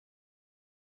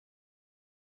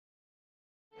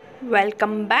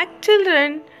Welcome back,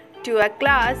 children, to our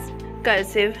class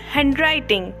Cursive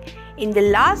Handwriting. In the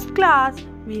last class,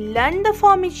 we learned the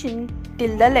formation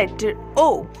till the letter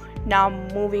O. Now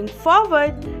moving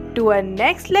forward to our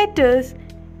next letters.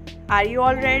 Are you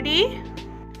all ready?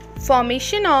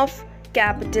 Formation of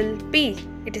capital P.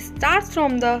 It starts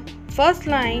from the first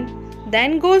line,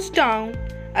 then goes down,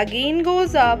 again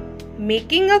goes up,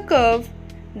 making a curve,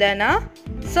 then a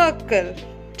circle.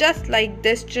 Just like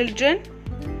this, children.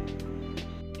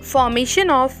 Formation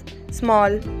of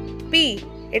small p.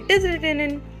 It is written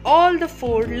in all the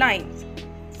 4 lines.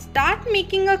 Start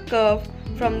making a curve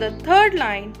from the 3rd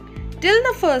line till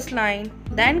the 1st line,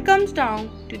 then comes down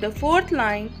to the 4th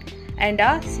line and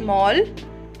a small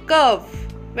curve.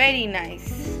 Very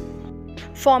nice.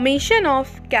 Formation of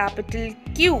capital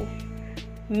Q.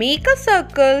 Make a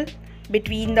circle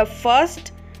between the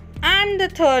 1st and the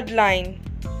 3rd line.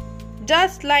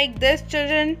 Just like this,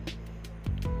 children.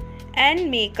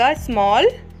 And make a small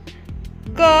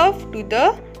curve to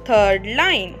the 3rd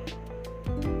line.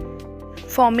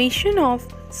 Formation of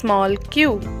small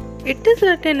q. It is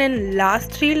written in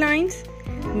last 3 lines.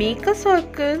 Make a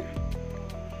circle,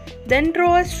 then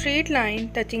draw a straight line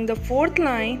touching the 4th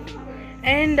line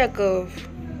and a curve.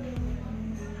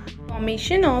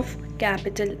 Formation of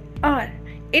capital R.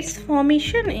 Its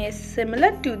formation is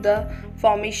similar to the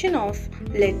formation of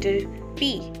letter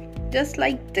P, just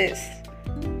like this.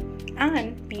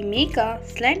 And we make a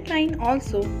slant line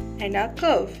also and a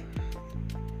curve.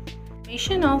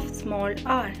 Formation of small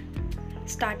r.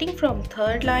 Starting from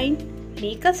 3rd line,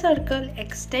 make a circle,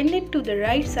 extend it to the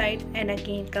right side and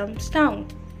again comes down.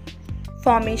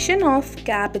 Formation of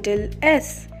capital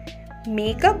S.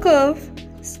 Make a curve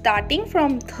starting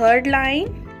from 3rd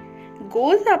line,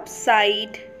 goes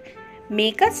upside,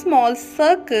 make a small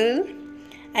circle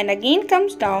and again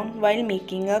comes down while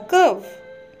making a curve.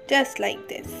 Just like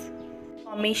this.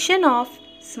 Formation of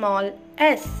small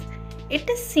s. It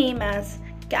is same as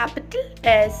capital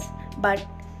S, but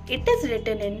it is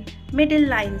written in middle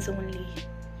lines only.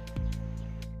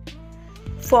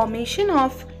 Formation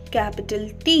of capital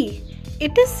T.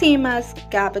 It is same as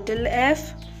capital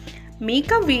F. Make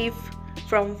a wave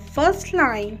from 1st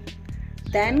line,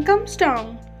 then comes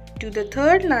down to the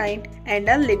 3rd line and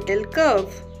a little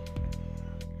curve.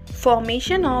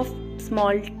 Formation of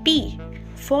small t.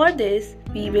 For this,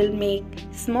 we will make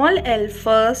small l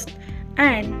first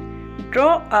and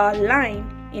draw a line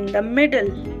in the middle,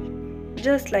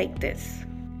 just like this.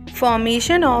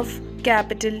 Formation of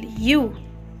capital U.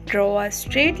 Draw a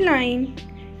straight line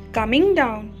coming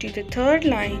down to the 3rd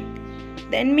line,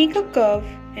 then make a curve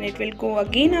and it will go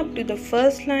again up to the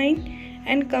 1st line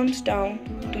and comes down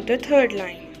to the 3rd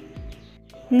line.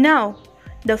 Now,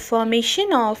 the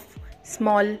formation of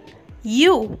small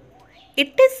u.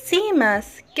 It is same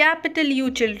as capital U,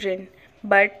 children,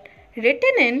 but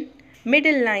written in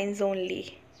middle lines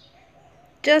only.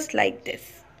 Just like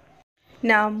this.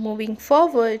 Now moving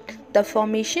forward, the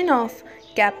formation of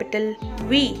capital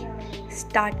V.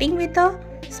 Starting with a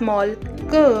small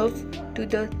curve to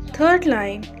the 3rd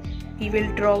line, we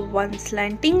will draw one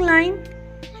slanting line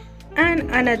and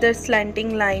another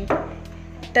slanting line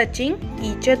touching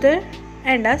each other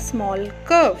and a small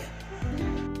curve.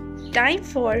 Time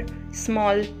for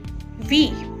small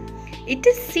v. It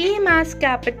is same as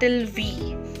capital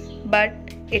V, but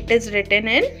it is written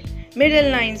in middle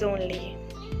lines only.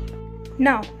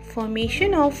 Now,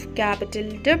 formation of capital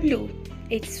W.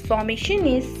 Its formation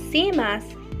is same as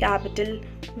capital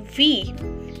V.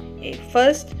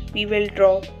 First, we will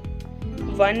draw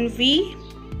one V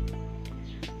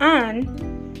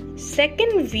and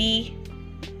second V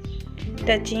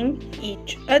touching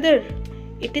each other.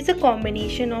 It is a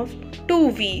combination of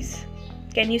 2 V's.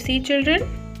 Can you see, children?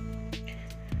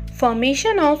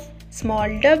 Formation of small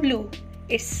w.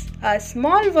 It's a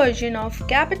small version of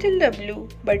capital W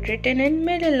but written in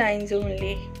middle lines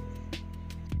only.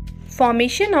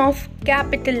 Formation of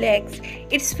capital X.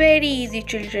 It's very easy,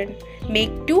 children.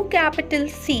 Make 2 capital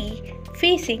C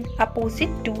facing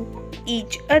opposite to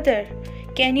each other.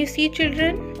 Can you see,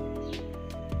 children?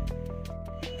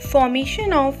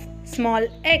 Formation of small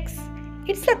x.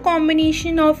 It's a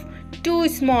combination of 2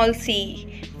 small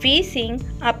c facing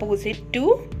opposite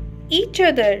to each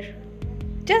other.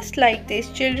 Just like this,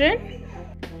 children.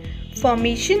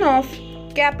 Formation of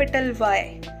capital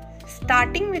Y.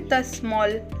 Starting with a small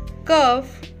curve,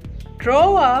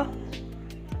 draw a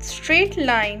straight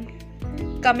line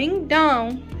coming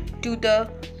down to the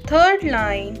 3rd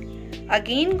line,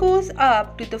 again goes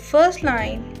up to the 1st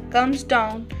line, comes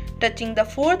down touching the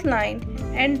 4th line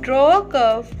and draw a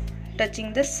curve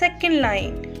touching the 2nd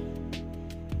line.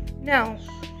 Now,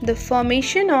 the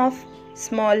formation of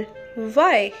small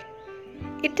y.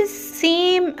 It is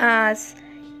same as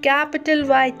capital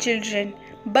Y, children,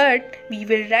 but we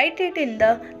will write it in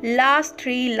the last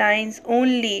 3 lines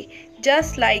only,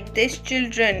 just like this,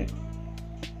 children.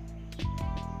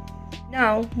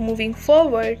 Now moving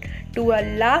forward to our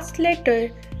last letter,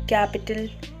 capital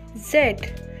Z.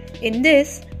 In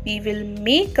this we will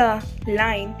make a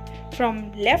line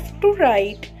from left to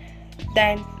right,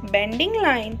 then bending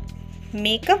line,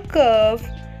 make a curve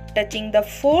touching the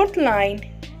 4th line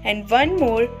and one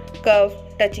more curve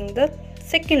touching the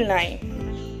 2nd line.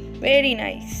 Very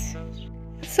nice.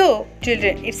 So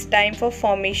children, it's time for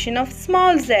formation of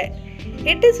small z.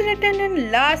 It is written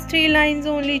in last 3 lines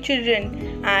only,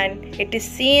 children, and it is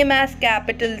same as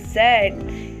capital Z.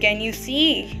 Can you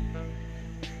see?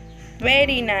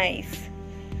 Very nice.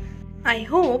 I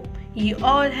hope you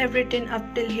all have written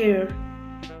up till here.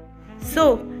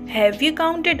 So, have you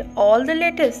counted all the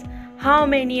letters? How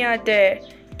many are there?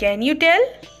 Can you tell?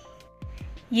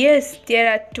 Yes,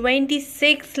 there are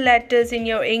 26 letters in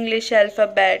your English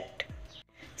alphabet.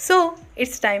 So,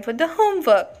 it's time for the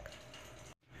homework.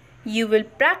 You will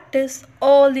practice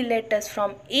all the letters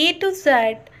from A to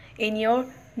Z in your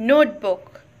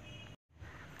notebook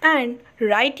and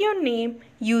write your name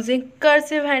using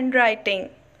cursive handwriting.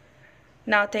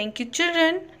 Now thank you,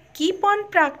 children. Keep on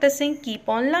practicing, keep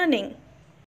on learning.